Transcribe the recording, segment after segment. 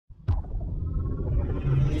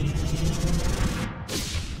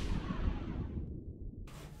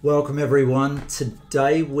Welcome everyone.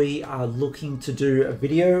 Today we are looking to do a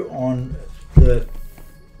video on the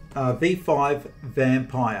V5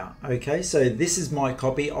 Vampire. Okay, so this is my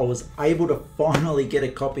copy. I was able to finally get a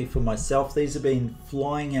copy for myself. These have been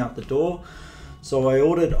flying out the door. So I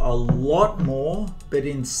ordered a lot more, but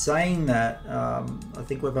in saying that, I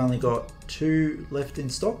think we've only got 2 left in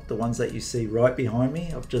stock. The ones that you see right behind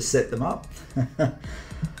me, I've just set them up.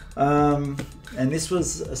 And this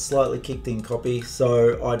was a slightly kicked in copy,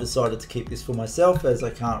 so I decided to keep this for myself as I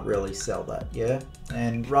can't really sell that, yeah?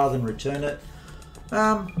 And rather than return it,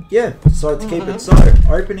 yeah, decided to keep it. So,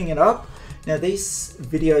 opening it up. Now these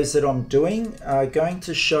videos that I'm doing are going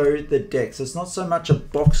to show the decks. It's not so much a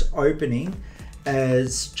box opening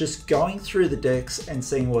as just going through the decks and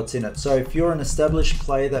seeing what's in it. So if you're an established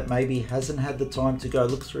player that maybe hasn't had the time to go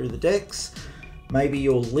look through the decks, maybe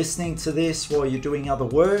you're listening to this while you're doing other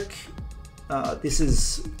work, this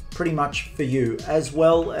is pretty much for you, as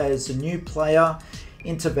well as a new player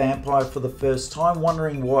into Vampire for the first time,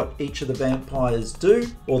 wondering what each of the vampires do,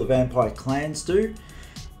 or the vampire clans do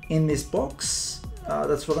in this box.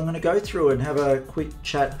 That's what I'm going to go through and have a quick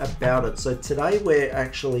chat about it. So today we're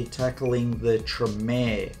actually tackling the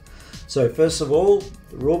Tremere. So first of all,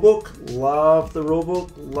 the rulebook. Love the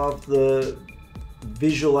rulebook, love the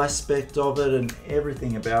visual aspect of it and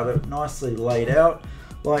everything about it, nicely laid out.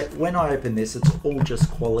 Like when I open this, it's all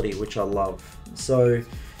just quality, which I love. So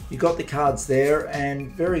you got the cards there,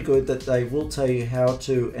 and very good that they will tell you how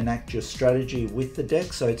to enact your strategy with the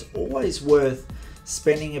deck. So it's always worth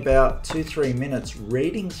spending about 2-3 minutes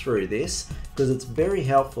reading through this, because it's very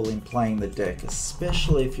helpful in playing the deck,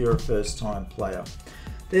 especially if you're a first time player.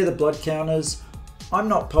 They're the blood counters. I'm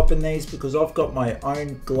not popping these because I've got my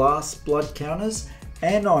own glass blood counters,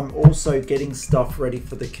 and I'm also getting stuff ready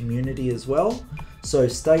for the community as well. So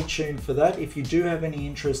stay tuned for that. If you do have any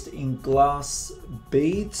interest in glass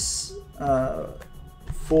beads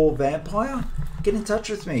for Vampire, get in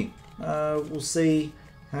touch with me. We'll see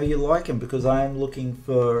how you like them, because I am looking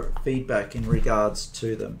for feedback in regards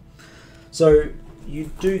to them. So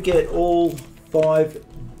you do get all 5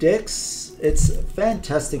 decks. It's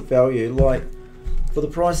fantastic value. Like for the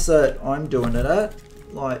price that I'm doing it at,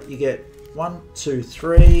 like you get 1, 2,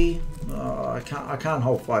 3. I can't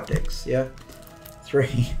hold 5 decks. Yeah,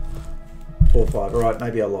 3, 4, 5. All right,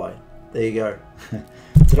 maybe I lied. There you go.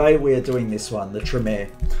 Today we are doing this one, the Tremere.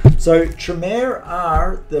 So Tremere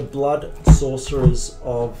are the blood sorcerers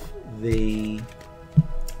of the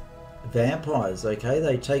vampires. Okay,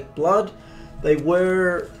 they take blood. They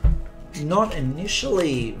were not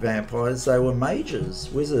initially vampires, they were mages,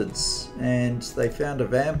 wizards, and they found a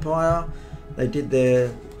vampire. They did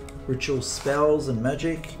their ritual spells and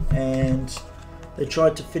magic, and they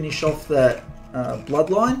tried to finish off that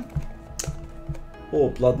bloodline or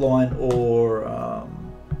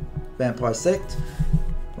vampire sect,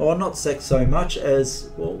 or not sect so much as,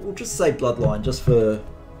 well, we'll just say bloodline just for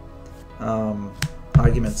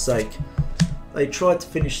argument's sake. They tried to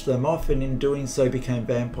finish them off, and in doing so became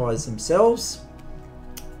vampires themselves.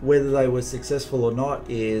 Whether they were successful or not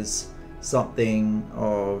is something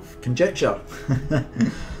of conjecture.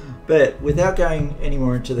 But without going any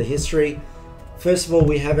more into the history, first of all,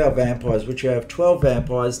 we have our vampires, which we have 12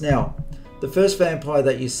 vampires. Now, the first vampire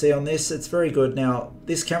that you see on this, it's very good. Now,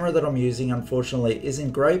 this camera that I'm using, unfortunately,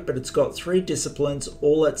 isn't great, but it's got 3 disciplines,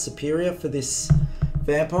 all at superior for this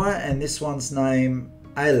vampire, and this one's name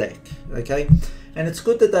Ayelech, okay? And it's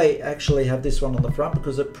good that they actually have this one on the front,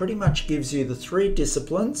 because it pretty much gives you the 3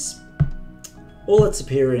 disciplines, all at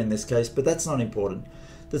superior in this case, but that's not important.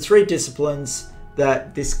 The 3 disciplines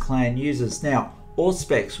that this clan uses. Now,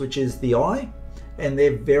 Auspex, which is the eye, and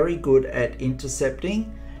they're very good at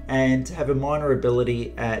intercepting and have a minor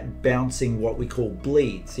ability at bouncing what we call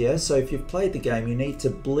bleeds. Yeah, so if you've played the game, you need to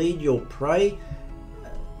bleed your prey,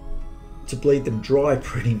 to bleed them dry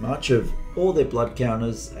pretty much of all their blood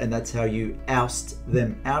counters, and that's how you oust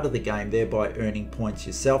them out of the game, thereby earning points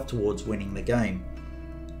yourself towards winning the game.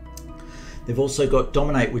 They've also got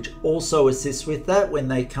Dominate, which also assists with that. When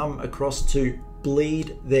they come across to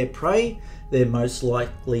bleed their prey, they're most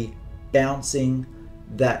likely bouncing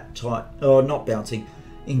that type, or not bouncing,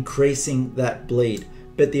 increasing that bleed.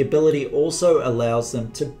 But the ability also allows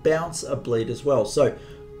them to bounce a bleed as well. So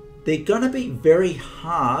they're going to be very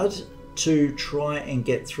hard to try and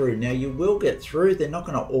get through. Now, you will get through. They're not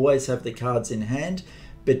going to always have the cards in hand,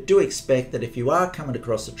 but do expect that if you are coming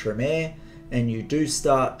across a Tremere and you do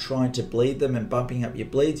start trying to bleed them and bumping up your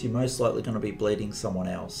bleeds, you're most likely going to be bleeding someone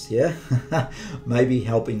else. Yeah, maybe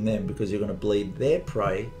helping them, because you're going to bleed their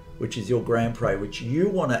prey, which is your grand prey, which you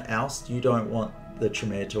want to oust. You don't want the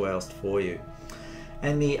Tremere to oust for you.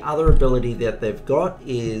 And the other ability that they've got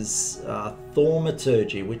is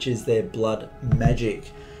Thaumaturgy, which is their blood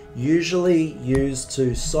magic. Usually used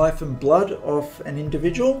to siphon blood off an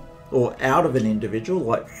individual or out of an individual,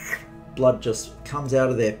 like blood just comes out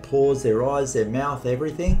of their pores, their eyes, their mouth,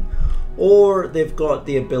 everything. Or they've got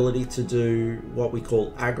the ability to do what we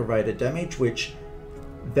call aggravated damage, which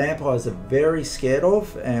vampires are very scared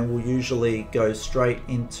of and will usually go straight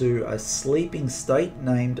into a sleeping state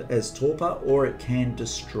named as torpor, or it can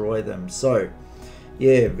destroy them. So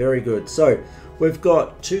yeah, very good. So we've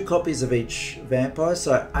got 2 copies of each vampire.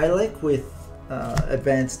 So Ayelech with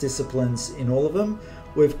advanced disciplines in all of them.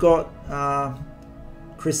 We've got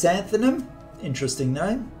Chrysanthemum, interesting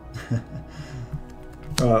name.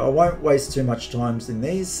 I won't waste too much time in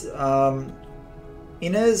these.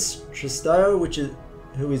 Inez Tristao,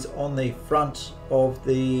 who is on the front of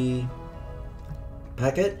the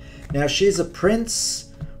packet. Now she's a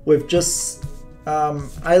prince. We've just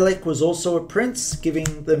Ayelech was also a prince,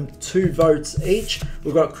 giving them 2 votes each.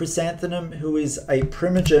 We've got Chrysanthemum, who is a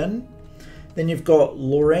primogen. Then you've got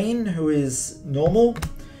Lorraine, who is normal.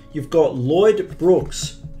 You've got Lloyd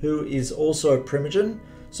Brooks, who is also a primogen.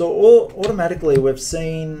 So automatically we've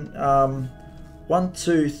seen 1,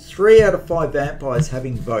 2, 3 out of 5 vampires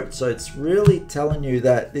having votes. So it's really telling you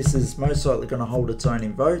that this is most likely going to hold its own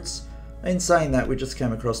in votes. In saying that, we just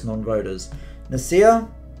came across non-voters. Nassir,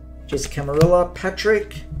 just Camarilla.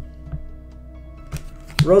 Patrik,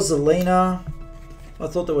 Rosalina. I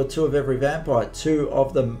thought there were 2 of every vampire. 2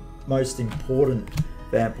 of the most important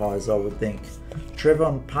vampires, I would think.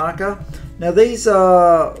 Trevon Parker. Now these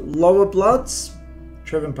are lower bloods.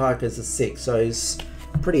 Trevon Parker's a 6, so he's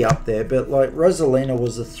pretty up there. But like Rosalina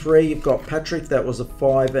was a 3. You've got Patrik, that was a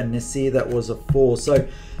 5, and Nassir, that was a 4. So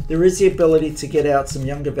there is the ability to get out some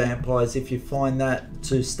younger vampires if you find that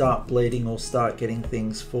to start bleeding or start getting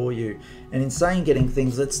things for you. And in saying getting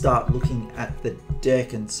things, let's start looking at the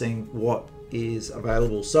deck and seeing what is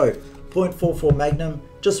available. So 0.44 Magnum,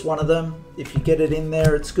 just one of them. If you get it in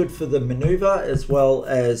there, it's good for the maneuver as well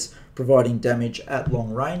as providing damage at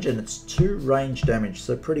long range, and it's 2 range damage,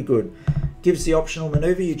 so pretty good. Gives the optional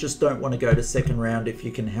maneuver. You just don't want to go to second round if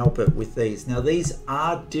you can help it with these. Now these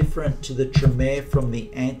are different to the Tremere from the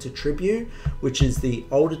Antitribu, which is the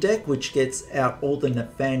older deck, which gets out all the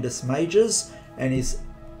Nefandous mages and is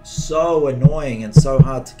so annoying and so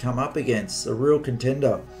hard to come up against. A real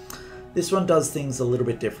contender. This one does things a little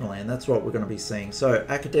bit differently, and that's what we're going to be seeing. So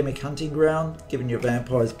Academic Hunting Ground, giving your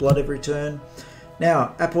vampires blood every turn.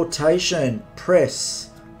 Now, Apportation, press,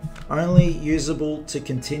 only usable to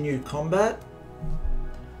continue combat.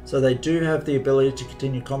 So they do have the ability to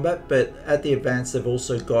continue combat, but at the advance they've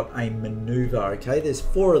also got a maneuver, okay? There's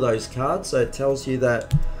 4 of those cards, so it tells you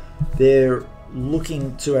that they're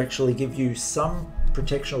looking to actually give you some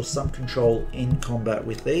protection or some control in combat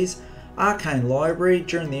with these. Arcane Library,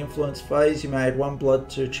 during the influence phase, you may add 1 blood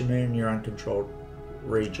to Tremere in your uncontrolled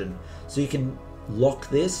region. So you can lock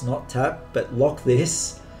this, not tap, but lock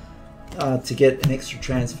this to get an extra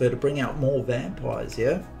transfer to bring out more vampires,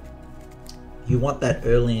 yeah? You want that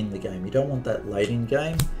early in the game. You don't want that late in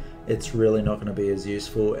game. It's really not going to be as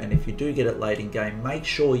useful, and if you do get it late in game, make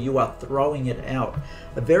sure you are throwing it out.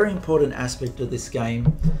 A very important aspect of this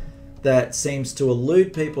game that seems to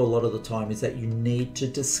elude people a lot of the time is that you need to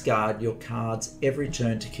discard your cards every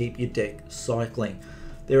turn to keep your deck cycling.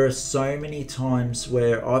 There are so many times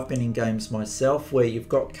where I've been in games myself where you've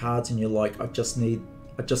got cards and you're like, I just need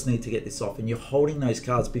to get this off, and you're holding those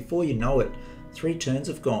cards. Before you know it, 3 turns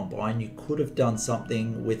have gone by and you could have done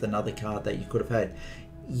something with another card that you could have had.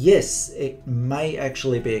 Yes, it may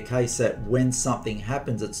actually be a case that when something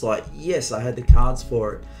happens, it's like, yes, I had the cards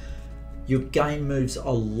for it. Your game moves a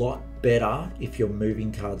lot better if you're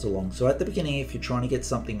moving cards along. So at the beginning, if you're trying to get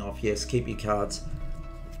something off, yes, keep your cards.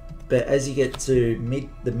 But as you get to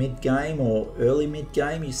the mid game or early mid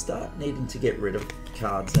game, you start needing to get rid of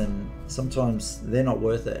cards, and sometimes they're not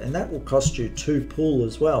worth it, and that will cost you 2 pull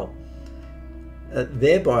as well,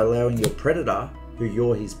 thereby allowing your predator, who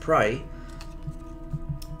you're his prey,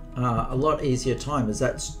 a lot easier time, as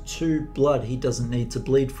that's 2 blood he doesn't need to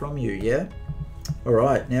bleed from you. Yeah. All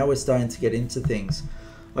right, now we're starting to get into things.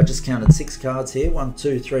 I just counted 6 cards here. 1,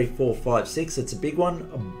 2, 3, 4, 5, 6. It's a big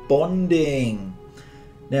one. Bonding.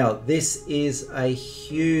 Now this is a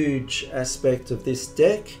huge aspect of this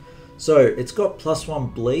deck. So it's got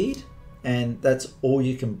 +1 bleed, and that's all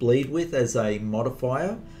you can bleed with as a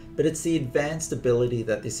modifier, but it's the advanced ability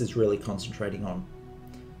that this is really concentrating on.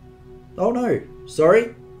 Oh no,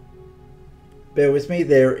 sorry. Bear with me,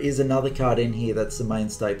 there is another card in here that's the main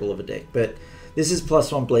staple of a deck, but This is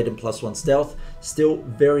 +1 bleed and +1 stealth. Still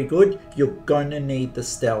very good. You're going to need the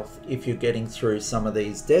stealth if you're getting through some of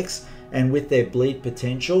these decks. And with their bleed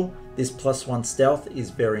potential, this +1 stealth is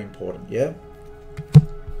very important, yeah?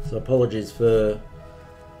 So apologies for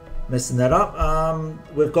messing that up.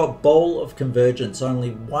 We've got Bowl of Convergence,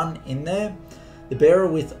 only one in there. The bearer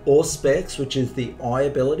with Auspex, which is the eye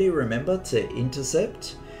ability, remember, to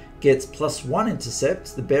intercept, gets +1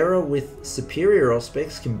 intercept. The bearer with superior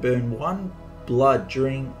Auspex can burn 1 blood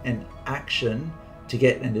during an action to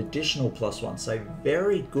get an additional +1. So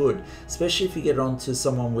very good, especially if you get onto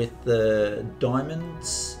someone with the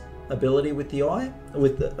diamonds ability with the eye,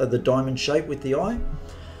 with the diamond shape with the eye.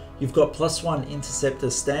 You've got +1 intercept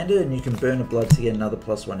as standard, and you can burn a blood to get another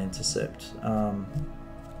 +1 intercept.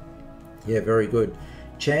 Yeah, very good.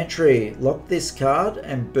 Chantry, lock this card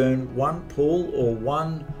and burn 1 pool or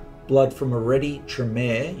 1 blood from a ready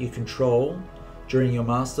Tremere you control during your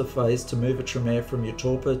master phase to move a Tremere from your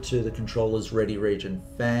torpor to the controller's ready region.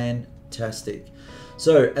 Fantastic.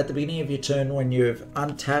 So at the beginning of your turn, when you've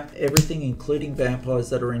untapped everything, including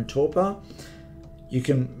vampires that are in torpor, you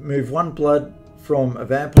can move 1 blood from a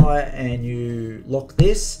vampire and you lock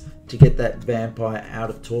this to get that vampire out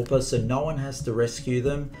of torpor, so no one has to rescue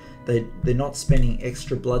them. They're not spending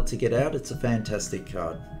extra blood to get out. It's a fantastic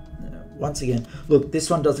card. Once again, look, this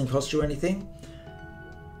one doesn't cost you anything.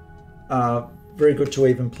 Very good to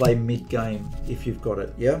even play mid-game if you've got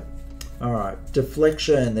it, yeah? Alright,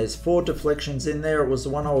 Deflection. There's 4 deflections in there. It was the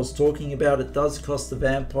one I was talking about. It does cost the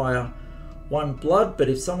vampire 1 blood, but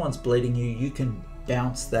if someone's bleeding you, you can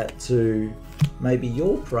bounce that to maybe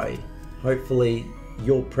your prey. Hopefully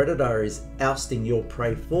your predator is ousting your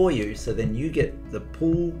prey for you, so then you get the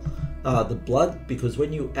pool, the blood, because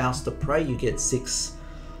when you oust a prey you get 6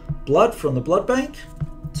 blood from the blood bank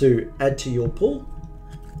to add to your pool.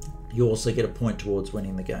 You also get a point towards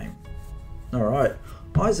winning the game. Alright,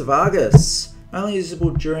 Eyes of Argus, only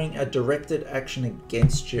usable during a directed action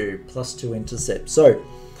against you, +2 intercept. So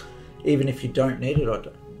even if you don't need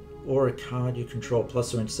it, or a card you control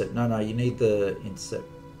 +2 intercept. No, you need the intercept.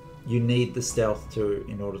 You need the stealth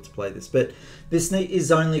in order to play this. But this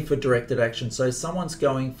is only for directed action. So if someone's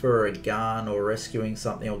going for a gun or rescuing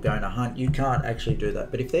something or going to hunt, you can't actually do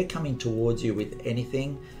that. But if they're coming towards you with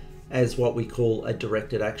anything as what we call a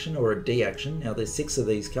directed action or a D action, now there's 6 of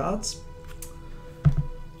these cards,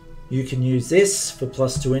 you can use this for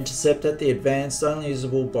 +2 intercept at the advanced, only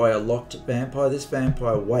usable by a locked vampire. This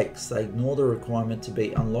vampire wakes. They ignore the requirement to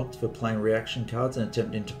be unlocked for playing reaction cards and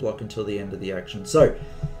attempting to block until the end of the action. So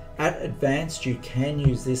at advanced, you can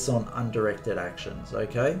use this on undirected actions,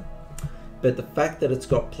 okay? But the fact that it's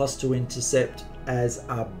got +2 intercept as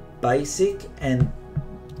a basic, and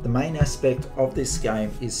the main aspect of this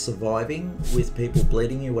game is surviving with people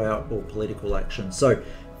bleeding you out or political action. So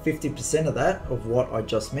 50% of that, of what I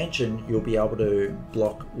just mentioned, you'll be able to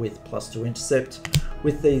block with +2 intercept.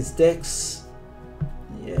 With these decks,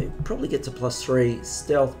 yeah, you probably get to +3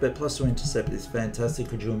 stealth, but +2 intercept is fantastic.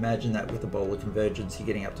 Could you imagine that with a Bowl of Convergence, you're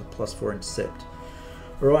getting up to +4 intercept?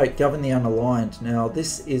 Alright, Govern the Unaligned. Now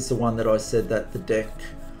this is the one that I said that the deck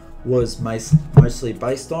was mostly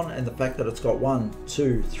based on, and the fact that it's got 1,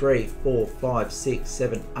 2, 3, 4, 5, 6,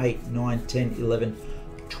 7, 8, 9, 10, 11,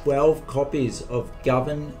 12 copies of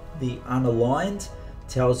Govern the Unaligned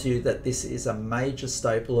tells you that this is a major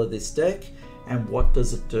staple of this deck. And what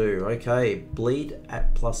does it do? Okay, bleed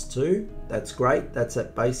at +2, that's great. That's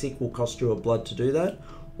at basic, will cost you a blood to do that.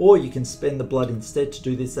 Or you can spend the blood instead to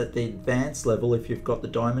do this at the advanced level if you've got the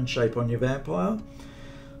diamond shape on your vampire.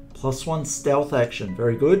 +1 stealth action,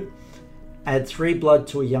 very good. Add 3 blood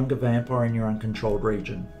to a younger vampire in your uncontrolled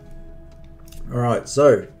region. Alright,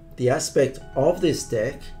 so the aspect of this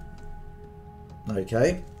deck,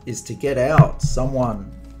 okay, is to get out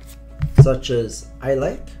someone such as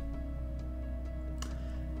Ayelech,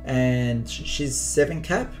 and she's 7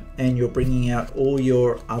 cap, and you're bringing out all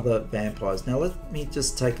your other vampires. Now let me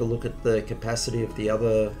just take a look at the capacity of the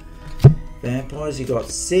other vampires. You got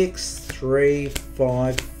 6, 3,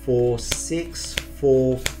 5, 4, 6,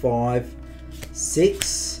 4, 5,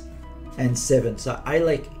 6, and 7. So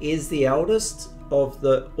Ayelech is the eldest of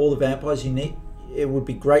all the vampires you need. It would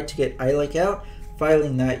be great to get Ayelech out.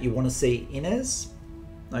 Failing that, you want to see Inez.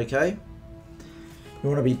 Okay. You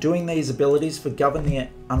want to be doing these abilities for Govern the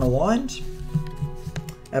Unaligned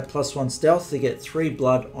at +1 stealth to get 3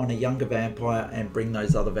 blood on a younger vampire and bring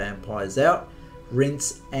those other vampires out.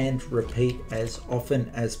 Rinse and repeat as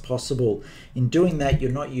often as possible. In doing that,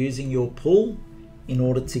 you're not using your pool in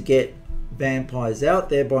order to get vampires out,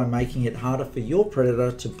 thereby making it harder for your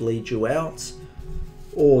predator to bleed you out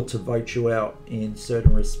or to vote you out in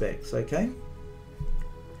certain respects, okay?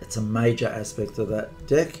 It's a major aspect of that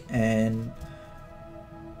deck, and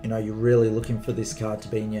you know, you're really looking for this card to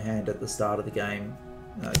be in your hand at the start of the game.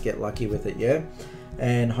 Get lucky with it, yeah.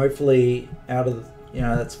 And hopefully, out of you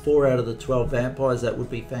know, that's 4 out of the 12 vampires. That would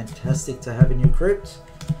be fantastic to have in your crypt.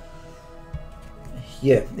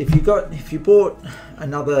 Yeah, if you bought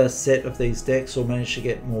another set of these decks or managed to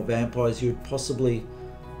get more vampires, you'd possibly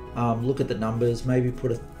look at the numbers, maybe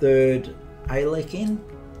put a 3rd Ayelech in.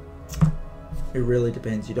 It really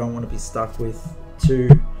depends. You don't want to be stuck with 2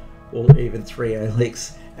 or even 3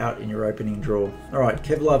 Ayelechs out in your opening draw. Alright,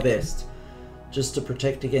 Kevlar Vest. Just to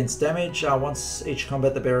protect against damage. Once each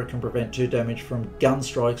combat, the bearer can prevent 2 damage from gun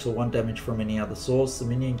strikes or 1 damage from any other source. The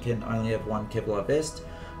minion can only have 1 Kevlar Vest.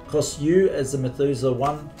 Costs you as the Methuselah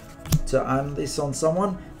 1 to arm this on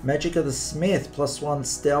someone. Magic of the Smith, +1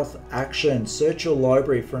 stealth action. Search your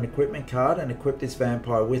library for an equipment card and equip this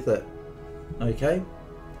vampire with it. Okay?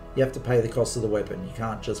 You have to pay the cost of the weapon. You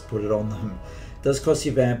can't just put it on them. It does cost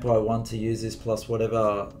your vampire 1 to use this plus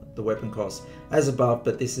whatever the weapon costs. As above,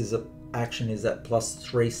 but this is action is at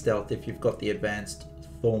 +3 stealth if you've got the advanced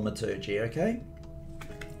thaumaturgy, okay?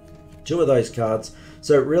 2 of those cards.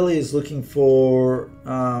 So it really is looking for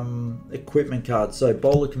equipment cards. So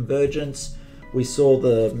Bowl of Convergence, we saw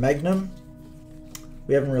the Magnum.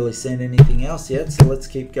 We haven't really seen anything else yet, so let's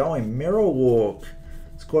keep going. Mirror Walk.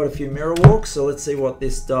 There's quite a few Mirror Walks, so let's see what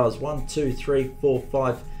this does. 1, 2, 3, 4,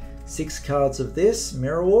 5, 6 cards of this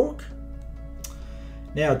Mirror Walk.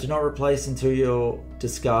 Now, do not replace until your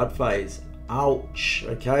discard phase. Ouch.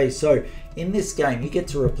 Okay, so in this game, you get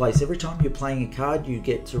to replace. Every time you're playing a card, you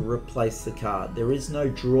get to replace the card. There is no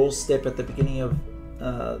draw step at the beginning of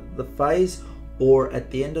the phase or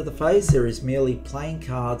at the end of the phase. There is merely playing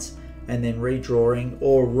cards and then redrawing,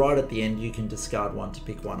 or right at the end, you can discard one to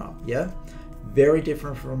pick one up. Yeah, very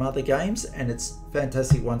different from other games, and it's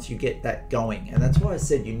fantastic once you get that going. And that's why I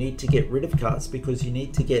said you need to get rid of cards, because you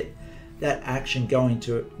need to get that action going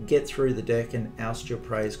to get through the deck and oust your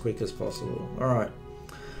prey as quick as possible. Alright,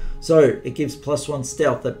 so it gives +1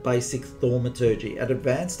 stealth at basic thaumaturgy. At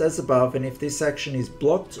advanced, as above, and if this action is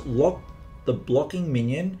blocked, lock the blocking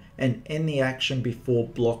minion and end the action before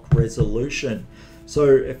block resolution. So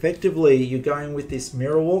effectively, you're going with this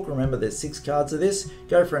Mirror Walk. Remember, there's 6 cards of this.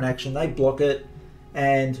 Go for an action, they block it,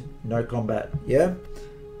 and no combat. Yeah,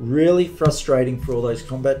 really frustrating for all those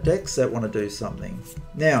combat decks that want to do something.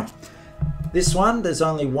 Now, this one, there's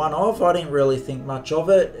only 1 of. I didn't really think much of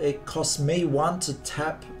it. It cost me 1 to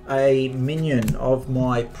tap a minion of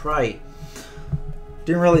my prey.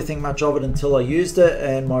 Didn't really think much of it until I used it,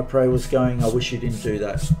 and my prey was going, I wish you didn't do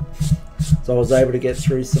that. So I was able to get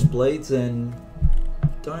through some bleeds, and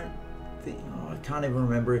I can't even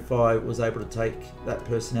remember if I was able to take that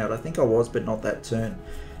person out. I think I was, but not that turn.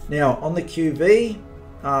 Now, on the QV,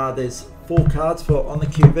 there's 4 cards for On the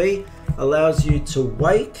QV. Allows you to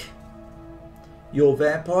wake your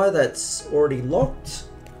vampire that's already locked,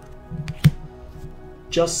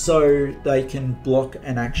 just so they can block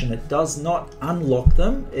an action. It does not unlock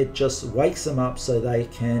them, it just wakes them up so they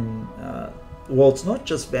can, well, it's not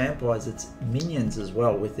just vampires, it's minions as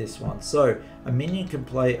well with this one. So a minion can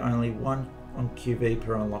play only 1 on QV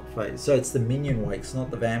per unlock phase. So it's the minion wakes,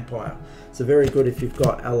 not the vampire. So very good if you've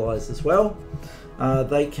got allies as well.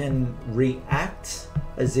 They can react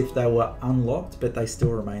as if they were unlocked, but they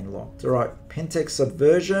still remain locked. Alright, Pentex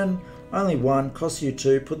Subversion, only 1, costs you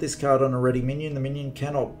 2. Put this card on a ready minion. The minion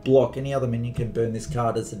cannot block. Any other minion can burn this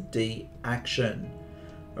card as a D action.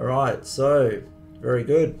 Alright, so very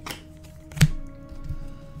good.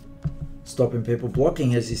 Stopping people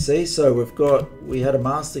blocking, as you see. So we had a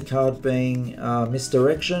master card being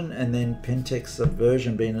Misdirection, and then Pentex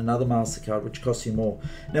Subversion being another master card, which costs you more.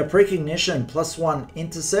 Now, Precognition, +1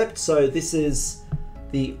 intercept. So this is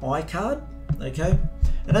the I card, okay?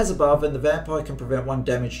 And as above, and the vampire can prevent 1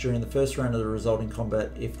 damage during the first round of the resulting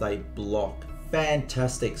combat if they block.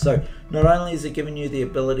 Fantastic. So not only is it giving you the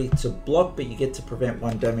ability to block, but you get to prevent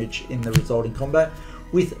 1 damage in the resulting combat.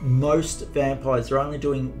 With most vampires, they're only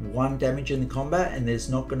doing 1 damage in the combat, and there's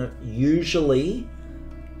not going to usually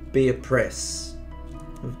be a press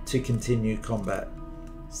to continue combat.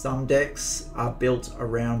 Some decks are built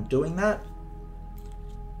around doing that.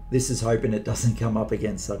 This is hoping it doesn't come up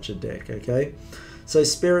against such a deck, okay? So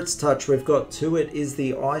Spirit's Touch, we've got 2. It is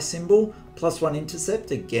the eye symbol, +1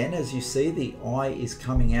 intercept. Again, as you see, the eye is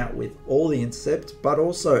coming out with all the intercept, but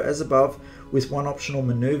also, as above, with 1 optional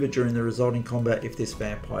maneuver during the resulting combat if this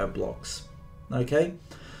vampire blocks. Okay,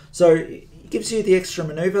 so it gives you the extra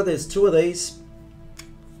maneuver. There's 2 of these.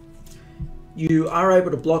 You are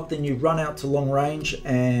able to block, then you run out to long range,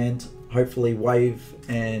 and hopefully wave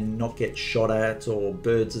and not get shot at, or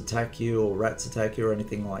birds attack you, or rats attack you, or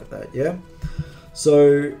anything like that, yeah?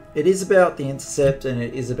 So it is about the intercept, and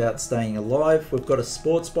it is about staying alive. We've got a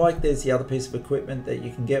sports bike. There's the other piece of equipment that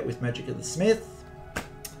you can get with Magic of the Smith.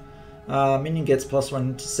 Minion gets +1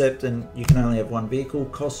 intercept, and you can only have one vehicle.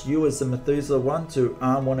 Costs you as the Methuselah one to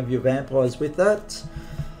arm one of your vampires with that.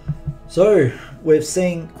 So we've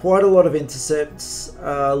seen quite a lot of intercepts,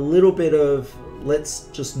 a little bit of let's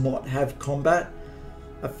just not have combat,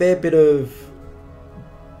 a fair bit of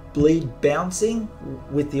bleed bouncing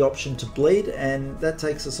with the option to bleed, and that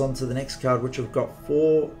takes us on to the next card, which we've got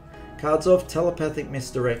 4 cards of. Telepathic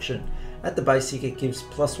Misdirection. At the basic, it gives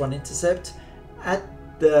 +1 intercept. At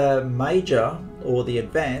the major or the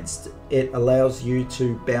advanced, it allows you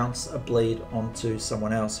to bounce a bleed onto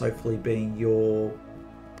someone else, hopefully being your...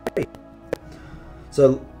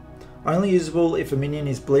 So only usable if a minion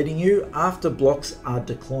is bleeding you after blocks are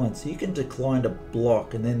declined. So you can decline a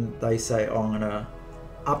block, and then they say, oh, I'm gonna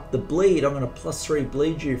up the bleed, I'm gonna +3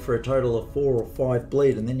 bleed you for a total of 4 or 5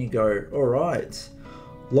 bleed, and then you go, all right,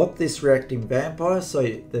 lock this reacting vampire. So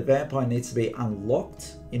the vampire needs to be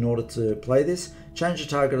unlocked in order to play this. Change the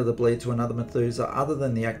target of the bleed to another Methuselah other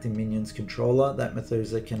than the acting minion's controller. That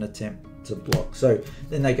Methuselah can attempt to block. So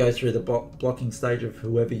then they go through the blocking stage of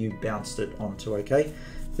whoever you bounced it onto, okay?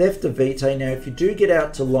 Theft of Vitae. Now, if you do get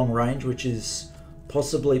out to long range, which is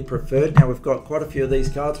possibly preferred. Now, we've got quite a few of these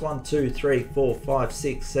cards. 1, 2, 3, 4, 5,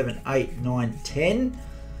 6, 7, 8, 9, 10.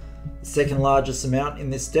 Second largest amount in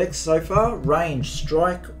this deck so far. Range,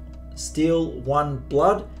 strike, steal 1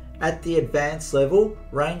 blood. At the advanced level,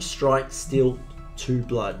 range, strike, steal 2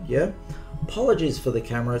 blood, yeah? Apologies for the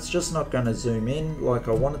camera, it's just not going to zoom in like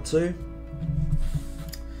I wanted to.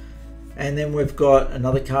 And then we've got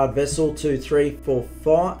another card, Vessel, 2, 3, 4,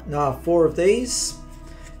 5, no, 4 of these.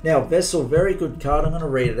 Now, Vessel, very good card. I'm going to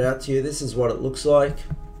read it out to you. This is what it looks like.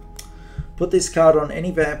 Put this card on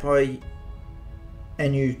any vampire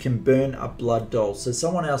and you can burn a blood doll. So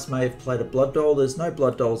someone else may have played a blood doll. There's no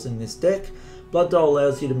blood dolls in this deck. Blood doll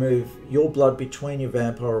allows you to move your blood between your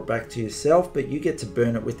vampire or back to yourself, but you get to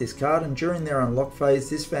burn it with this card, and during their unlock phase,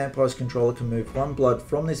 this vampire's controller can move 1 blood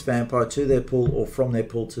from this vampire to their pool, or from their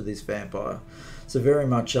pool to this vampire. So very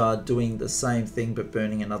much doing the same thing but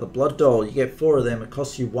burning another blood doll. You get 4 of them. It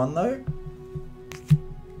costs you 1 though.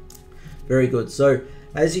 Very good. So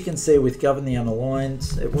as you can see with Govern the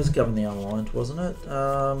Unaligned, it was Govern the Unaligned, wasn't it?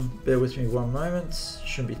 Bear with me one moment.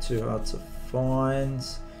 Shouldn't be too hard to find.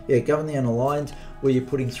 Yeah, Govern the Unaligned, where you're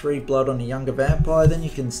putting 3 blood on a younger vampire. Then you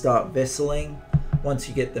can start vesseling. Once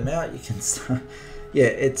you get them out, you can start. Yeah,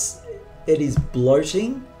 it is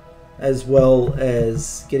bloating, as well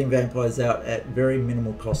as getting vampires out at very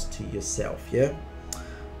minimal cost to yourself. Yeah.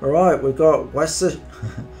 All right, we've got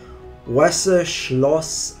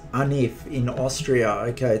Wasserschloss Anif in Austria.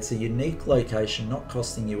 Okay, it's a unique location, not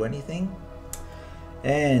costing you anything.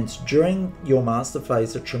 And during your master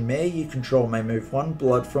phase, a Tremere you control may move 1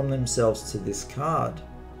 blood from themselves to this card.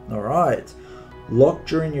 Alright. Lock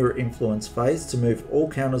during your influence phase to move all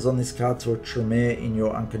counters on this card to a Tremere in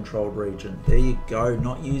your uncontrolled region. There you go.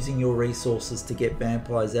 Not using your resources to get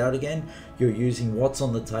vampires out again. You're using what's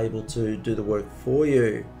on the table to do the work for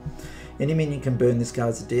you. Any minion can burn this card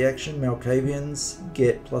as a D action. Malkavians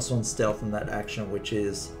get +1 stealth in that action, which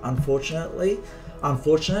is unfortunate.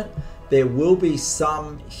 There will be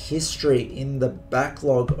some history in the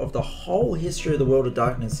backlog of the whole history of the World of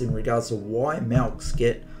Darkness in regards to why Malks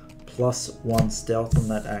get +1 stealth on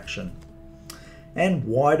that action. And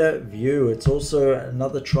Wider View, it's also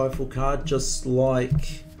another trifle card, just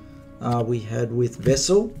like we had with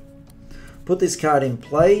Vessel. Put this card in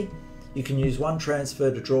play. You can use 1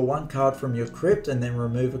 transfer to draw 1 card from your Crypt, and then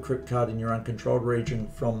remove a Crypt card in your uncontrolled region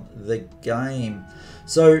from the game.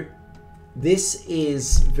 So this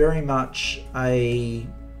is very much a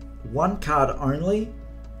 1 card only,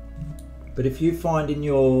 but if you find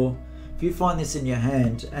this in your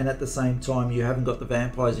hand and at the same time you haven't got the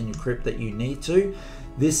vampires in your Crypt that you need to,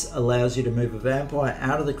 this allows you to move a vampire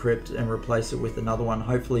out of the Crypt and replace it with another one,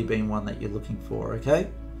 hopefully being one that you're looking for, okay?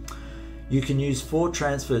 You can use 4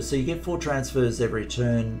 transfers, so you get 4 transfers every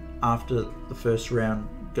turn after the first round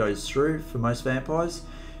goes through for most vampires.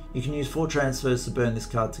 You can use 4 transfers to burn this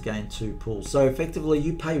card to gain 2 pulls. So effectively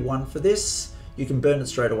you pay 1 for this. You can burn it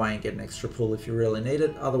straight away and get an extra pull if you really need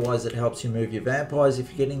it. Otherwise it helps you move your vampires. If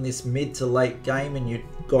you're getting this mid to late game and you've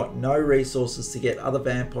got no resources to get other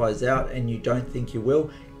vampires out and you don't think you will,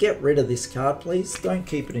 get rid of this card please. Don't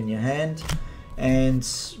keep it in your hand. And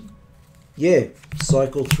yeah,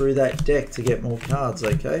 cycle through that deck to get more cards,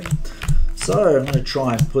 okay? So I'm going to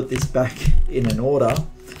try and put this back in an order.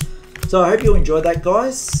 So I hope you enjoyed that,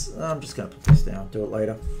 guys. I'm just going to put this down, do it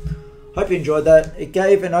later. Hope you enjoyed that. It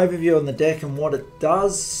gave an overview on the deck and what it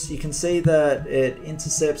does. You can see that it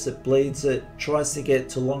intercepts, it bleeds, it tries to get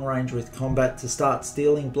to long range with combat to start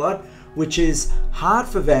stealing blood, which is hard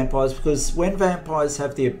for vampires because when vampires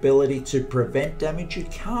have the ability to prevent damage, you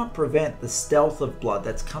can't prevent the stealth of blood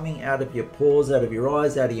that's coming out of your pores, out of your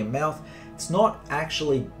eyes, out of your mouth. It's not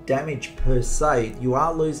actually damage per se. You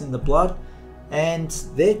are losing the blood and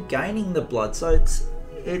they're gaining the blood. So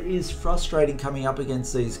it is frustrating coming up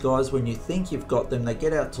against these guys when you think you've got them. They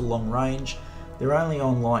get out to long range. They're only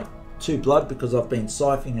on like 2 blood because I've been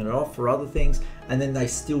siphoning it off for other things, and then they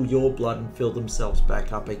steal your blood and fill themselves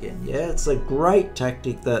back up again. Yeah, it's a great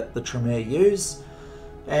tactic that the Tremere use,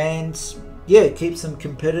 and yeah, it keeps them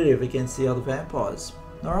competitive against the other vampires.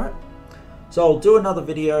 Alright, so I'll do another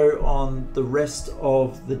video on the rest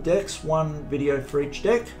of the decks, one video for each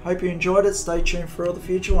deck. Hope you enjoyed it. Stay tuned for all the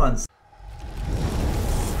future ones.